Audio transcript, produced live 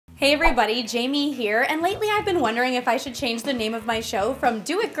Hey everybody, Jamie here, and lately I've been wondering if I should change the name of my show from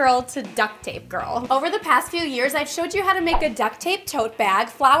Do It Girl to Duct Tape Girl. Over the past few years, I've showed you how to make a duct tape tote bag,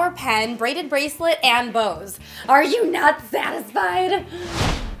 flower pen, braided bracelet, and bows. Are you not satisfied?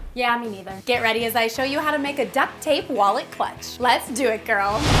 Yeah, me neither. Get ready as I show you how to make a duct tape wallet clutch. Let's do it,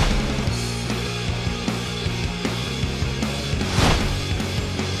 girl.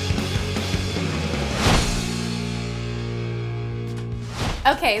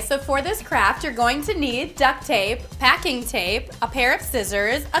 Okay, so for this craft, you're going to need duct tape, packing tape, a pair of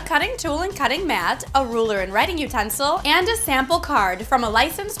scissors, a cutting tool and cutting mat, a ruler and writing utensil, and a sample card, from a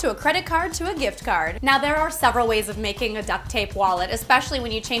license to a credit card to a gift card. Now, there are several ways of making a duct tape wallet, especially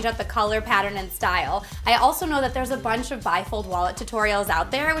when you change out the color, pattern, and style. I also know that there's a bunch of bifold wallet tutorials out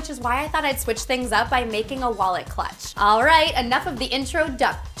there, which is why I thought I'd switch things up by making a wallet clutch. All right, enough of the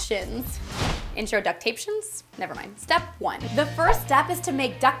introductions. Introductations? Never mind. Step 1. The first step is to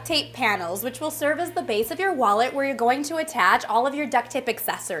make duct tape panels, which will serve as the base of your wallet where you're going to attach all of your duct tape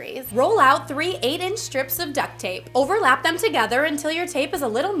accessories. Roll out 3 8-inch strips of duct tape. Overlap them together until your tape is a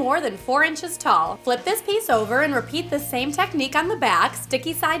little more than 4 inches tall. Flip this piece over and repeat the same technique on the back,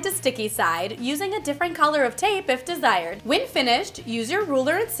 sticky side to sticky side, using a different color of tape if desired. When finished, use your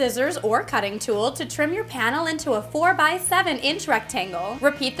ruler and scissors or cutting tool to trim your panel into a 4 by 7 inch rectangle.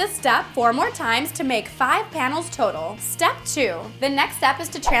 Repeat this step 4 more times to make 5 panels total. Step 2. The next step is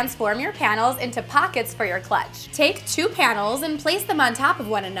to transform your panels into pockets for your clutch. Take 2 panels and place them on top of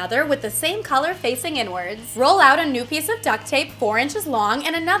one another with the same color facing inwards. Roll out a new piece of duct tape 4 inches long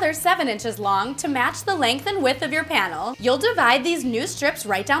and another 7 inches long to match the length and width of your panel. You'll divide these new strips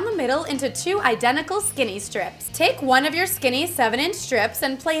right down the middle into 2 identical skinny strips. Take one of your skinny 7-inch strips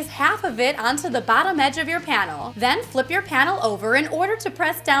and place half of it onto the bottom edge of your panel. Then flip your panel over in order to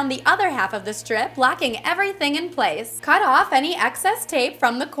press down the other half of the strip, locking everything in place. Cut off any excess tape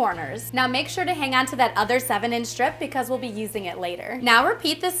from the corners. Now make sure to hang on to that other 7-inch strip because we'll be using it later. Now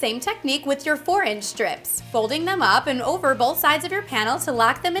repeat the same technique with your 4-inch strips, folding them up and over both sides of your panel to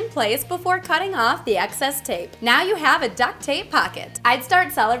lock them in place before cutting off the excess tape. Now you have a duct tape pocket. I'd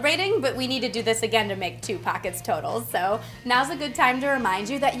start celebrating, but we need to do this again to make 2 pockets total, so now's a good time to remind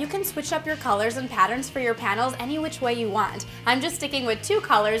you that you can switch up your colors and patterns for your panels any which way you want. I'm just sticking with 2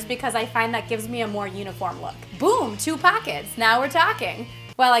 colors because I find that gives me a more uniform look. Boom, 2 pockets, now we're talking.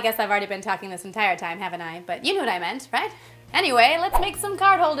 Well, I guess I've already been talking this entire time, haven't I? But you know what I meant, right? Anyway, let's make some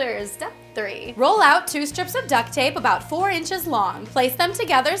card holders. Step 3. Roll out 2 strips of duct tape about 4 inches long. Place them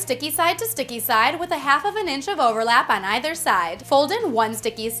together sticky side to sticky side with a 1/2 inch of overlap on either side. Fold in 1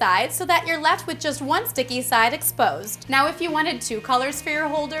 sticky side so that you're left with just 1 sticky side exposed. Now if you wanted 2 colors for your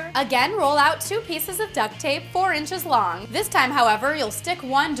holder, again roll out 2 pieces of duct tape 4 inches long. This time, however, you'll stick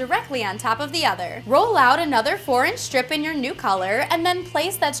one directly on top of the other. Roll out another 4-inch strip in your new color and then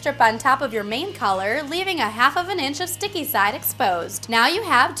place that strip on top of your main color, leaving a 1/2 inch of sticky side exposed. Now you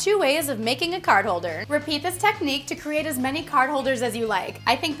have 2 ways of making a card holder. Repeat this technique to create as many card holders as you like.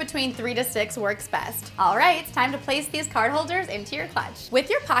 I think between 3 to 6 works best. Alright, it's time to place these card holders into your clutch.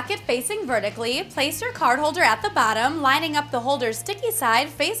 With your pocket facing vertically, place your card holder at the bottom, lining up the holder's sticky side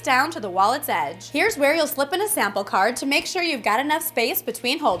face down to the wallet's edge. Here's where you'll slip in a sample card to make sure you've got enough space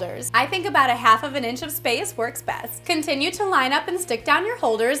between holders. I think about a 1/2 inch of space works best. Continue to line up and stick down your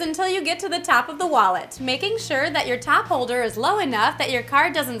holders until you get to the top of the wallet, making sure that your top holder is low enough that your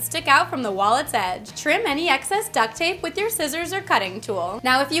card doesn't stick out from the wallet's edge. Trim any excess duct tape with your scissors or cutting tool.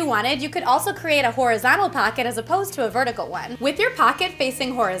 Now if you wanted, you could also create a horizontal pocket as opposed to a vertical one. With your pocket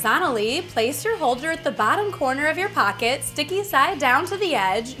facing horizontally, place your holder at the bottom corner of your pocket, sticky side down to the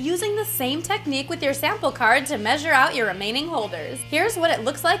edge, using the same technique with your sample card to measure out your remaining holders. Here's what it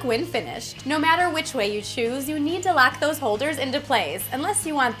looks like when finished. No matter which way you choose, you need to lock those holders into place, unless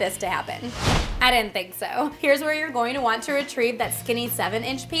you want this to happen. I didn't think so. Here's where you're going to want to retrieve that skinny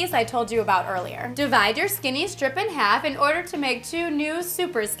 7-inch piece I told you about earlier. Divide your skinny strip in half in order to make 2 new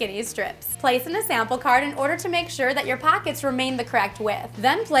super skinny strips. Place in a sample card in order to make sure that your pockets remain the correct width.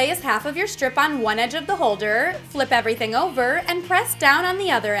 Then place half of your strip on one edge of the holder, flip everything over, and press down on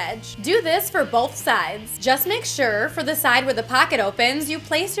the other edge. Do this for both sides. Just make sure, for the side where the pocket opens, you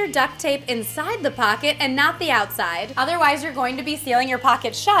place your duct tape inside the pocket and not the outside. Otherwise, you're going to be sealing your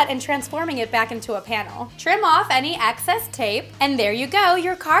pocket shut and transforming it back into a panel. Trim off any excess excess tape, and there you go,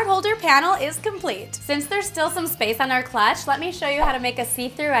 your card holder panel is complete. Since there's still some space on our clutch, let me show you how to make a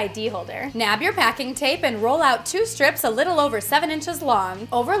see-through ID holder. Nab your packing tape and roll out 2 strips a little over 7 inches long.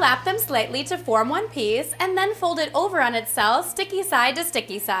 Overlap them slightly to form one piece, and then fold it over on itself, sticky side to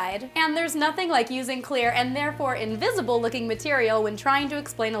sticky side. And there's nothing like using clear and therefore invisible looking material when trying to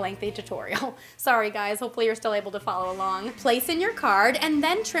explain a lengthy tutorial. Sorry guys, hopefully you're still able to follow along. Place in your card and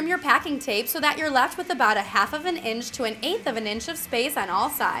then trim your packing tape so that you're left with about 1/2 inch to 1/8 inch of space on all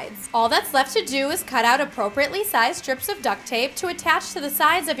sides. All that's left to do is cut out appropriately sized strips of duct tape to attach to the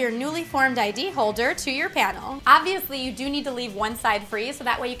sides of your newly formed ID holder to your panel. Obviously, you do need to leave one side free so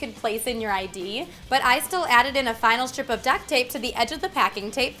that way you can place in your ID, but I still added in a final strip of duct tape to the edge of the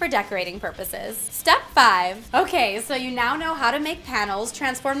packing tape for decorating purposes. Step 5. Okay, so you now know how to make panels,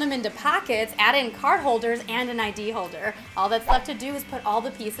 transform them into pockets, add in card holders, and an ID holder. All that's left to do is put all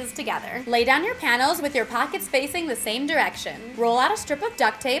the pieces together. Lay down your panels with your pockets facing the same direction. Roll out a strip of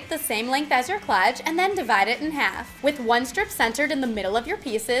duct tape the same length as your clutch and then divide it in half. With one strip centered in the middle of your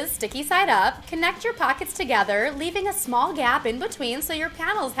pieces, sticky side up, connect your pockets together, leaving a small gap in between so your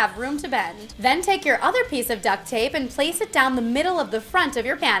panels have room to bend. Then take your other piece of duct tape and place it down the middle of the front of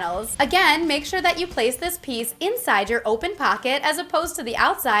your panels. Again, make sure that you place this piece inside your open pocket as opposed to the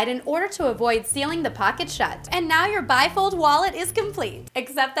outside in order to avoid sealing the pocket shut. And now your bifold wallet is complete.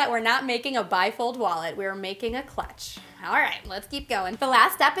 Except that we're not making a bifold wallet, we're making a clutch. All right, let's keep going. The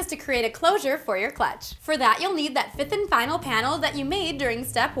last step is to create a closure for your clutch. For that, you'll need that 5th and final panel that you made during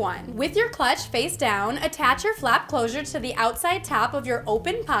step 1. With your clutch face down, attach your flap closure to the outside top of your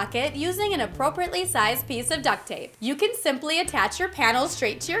open pocket using an appropriately sized piece of duct tape. You can simply attach your panel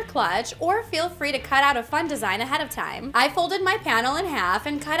straight to your clutch, or feel free to cut out a fun design ahead of time. I folded my panel in half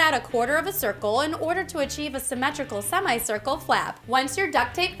and cut out 1/4 of a circle in order to achieve a symmetrical semicircle flap. Once your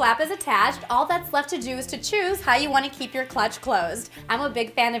duct tape flap is attached, all that's left to do is to choose how you want to keep your clutch closed. I'm a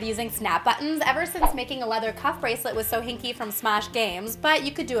big fan of using snap buttons ever since making a leather cuff bracelet was so hinky from Smosh Games, but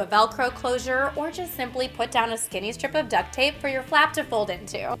you could do a Velcro closure or just simply put down a skinny strip of duct tape for your flap to fold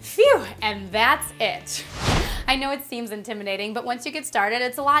into. Phew, and that's it. I know it seems intimidating, but once you get started,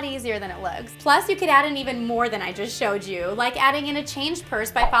 it's a lot easier than it looks. Plus, you could add in even more than I just showed you, like adding in a change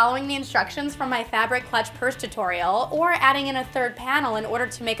purse by following the instructions from my fabric clutch purse tutorial, or adding in a 3rd panel in order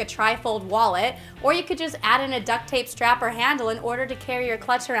to make a tri-fold wallet, or you could just add in a duct tape strap or handle in order to carry your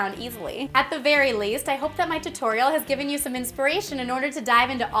clutch around easily. At the very least, I hope that my tutorial has given you some inspiration in order to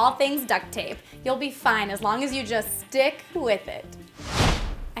dive into all things duct tape. You'll be fine as long as you just stick with it.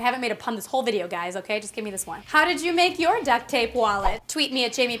 I haven't made a pun this whole video, guys, okay? Just give me this one. How did you make your duct tape wallet? Tweet me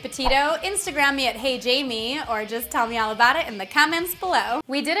at Jamie Petito, Instagram me at HeyJamie, or just tell me all about it in the comments below.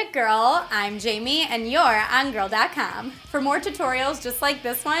 We did it, girl. I'm Jamie, and you're on Gurl.com. For more tutorials just like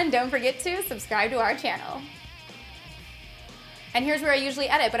this one, don't forget to subscribe to our channel. And here's where I usually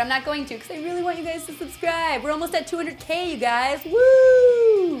edit, but I'm not going to because I really want you guys to subscribe. We're almost at 200K, you guys.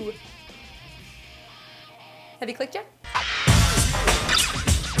 Woo! Have you clicked yet?